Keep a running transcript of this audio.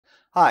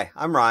Hi,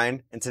 I'm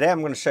Ryan, and today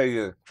I'm going to show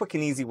you a quick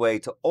and easy way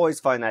to always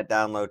find that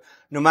download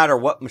no matter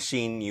what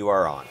machine you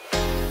are on.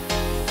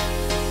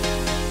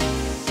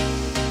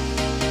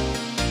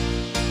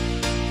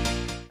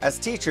 As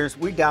teachers,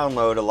 we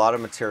download a lot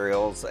of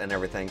materials and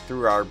everything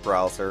through our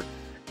browser,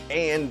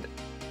 and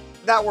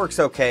that works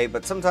okay,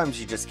 but sometimes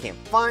you just can't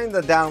find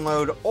the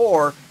download,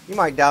 or you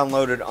might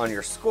download it on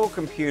your school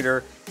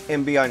computer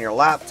and be on your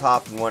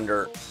laptop and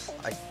wonder,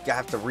 I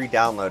have to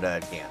re-download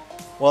it again.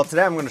 Well,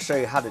 today I'm going to show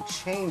you how to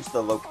change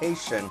the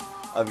location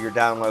of your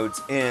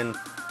downloads in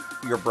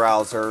your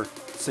browser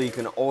so you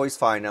can always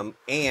find them,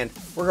 and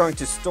we're going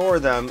to store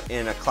them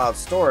in a cloud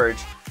storage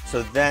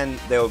so then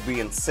they'll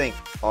be in sync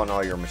on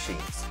all your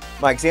machines.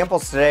 My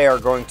examples today are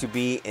going to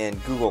be in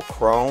Google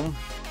Chrome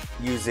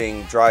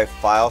using Drive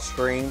File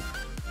Stream.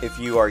 If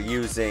you are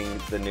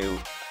using the new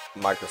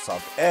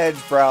Microsoft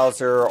Edge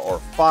browser or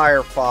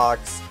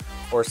Firefox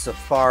or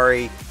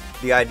Safari,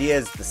 the idea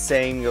is the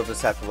same. You'll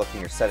just have to look in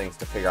your settings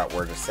to figure out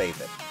where to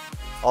save it.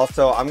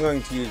 Also, I'm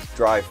going to use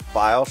Drive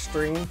File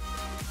Stream.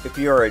 If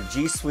you're a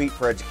G Suite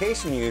for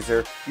Education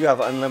user, you have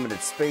unlimited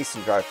space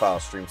in Drive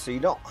File Stream, so you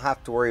don't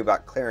have to worry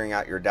about clearing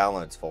out your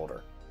downloads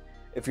folder.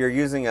 If you're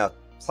using a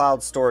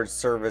cloud storage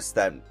service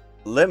that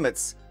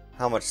limits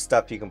how much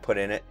stuff you can put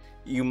in it,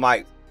 you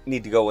might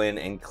need to go in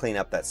and clean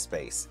up that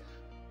space.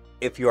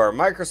 If you are a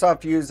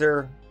Microsoft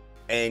user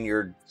and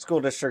your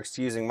school district's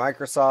using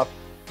Microsoft,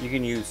 you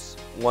can use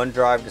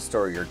OneDrive to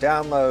store your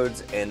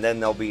downloads, and then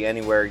they'll be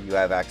anywhere you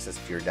have access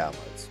to your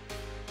downloads.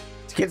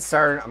 To get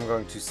started, I'm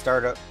going to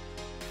start up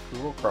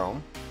Google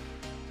Chrome.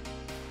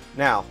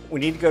 Now, we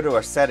need to go to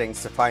our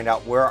settings to find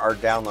out where our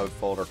download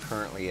folder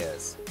currently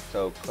is.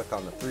 So click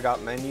on the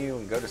three-dot menu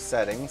and go to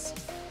settings.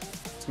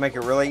 To make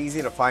it really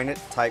easy to find it,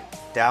 type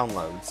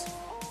downloads,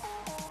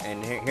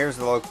 and here's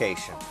the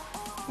location.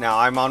 Now,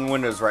 I'm on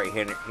Windows right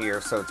here,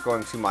 so it's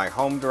going to my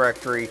home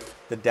directory,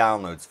 the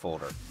downloads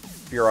folder.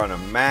 If you're on a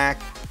Mac,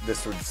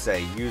 this would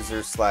say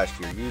user/your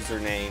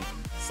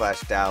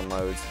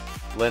username/downloads.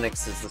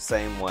 Linux is the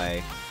same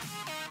way.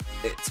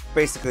 It's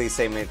basically the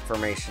same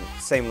information,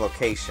 same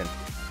location,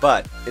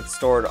 but it's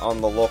stored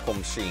on the local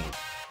machine.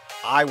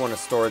 I want to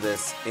store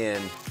this in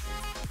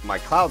my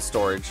cloud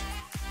storage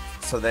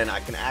so then I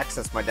can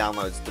access my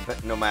downloads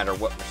no matter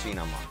what machine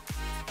I'm on.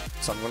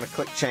 So I'm going to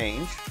click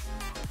change.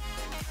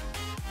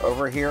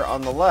 Over here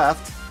on the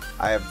left,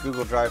 I have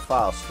Google Drive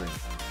File Stream.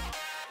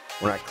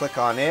 When I click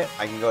on it,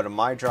 I can go to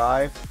my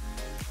drive,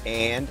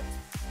 and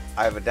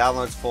I have a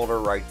downloads folder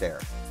right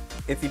there.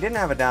 If you didn't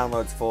have a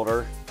downloads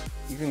folder,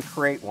 you can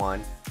create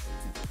one.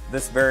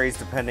 This varies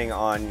depending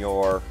on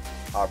your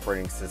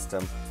operating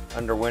system.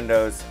 Under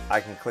Windows, I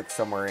can click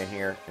somewhere in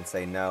here and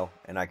say no,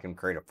 and I can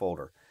create a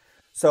folder.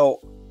 So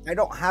I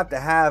don't have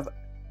to have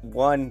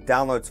one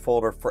downloads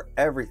folder for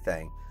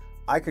everything.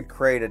 I could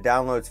create a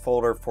downloads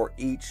folder for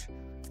each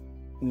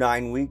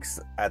 9 weeks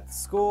at the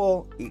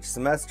school, each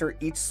semester,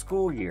 each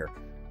school year.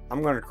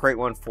 I'm going to create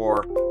one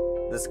for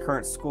this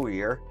current school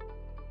year.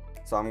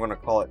 So I'm going to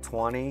call it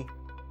 20-21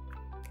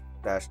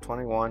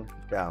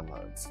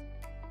 downloads.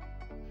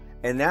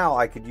 And now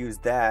I could use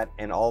that,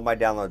 and all my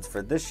downloads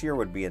for this year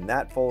would be in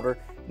that folder.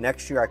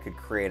 Next year I could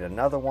create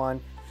another one,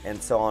 and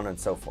so on and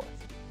so forth.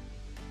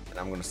 And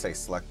I'm going to say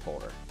select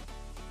folder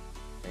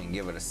and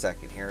give it a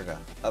second here to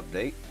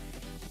update.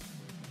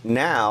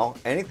 Now,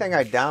 anything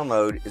I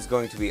download is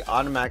going to be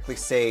automatically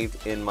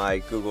saved in my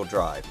Google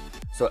Drive.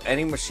 So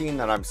any machine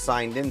that I'm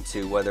signed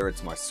into, whether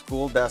it's my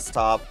school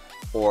desktop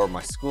or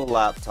my school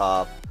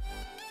laptop,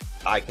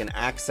 I can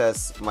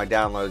access my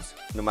downloads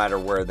no matter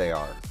where they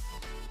are.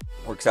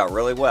 Works out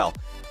really well.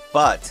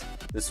 But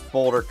this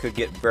folder could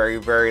get very,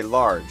 very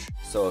large.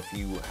 So if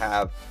you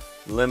have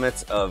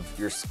limits of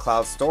your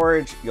cloud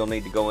storage, you'll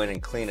need to go in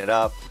and clean it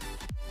up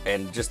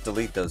and just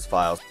delete those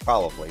files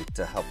probably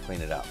to help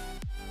clean it up.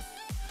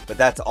 But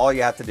that's all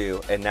you have to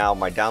do, and now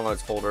my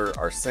downloads folder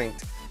are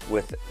synced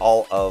with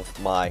all of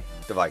my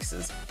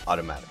devices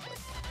automatically.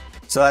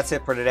 So that's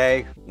it for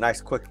today.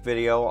 Nice quick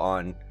video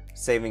on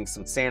saving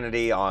some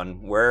sanity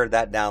on where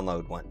that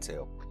download went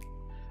to.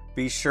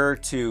 Be sure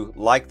to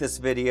like this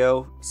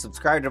video,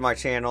 subscribe to my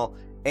channel,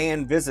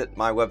 and visit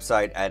my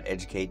website at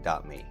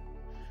educate.me.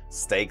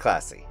 Stay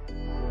classy.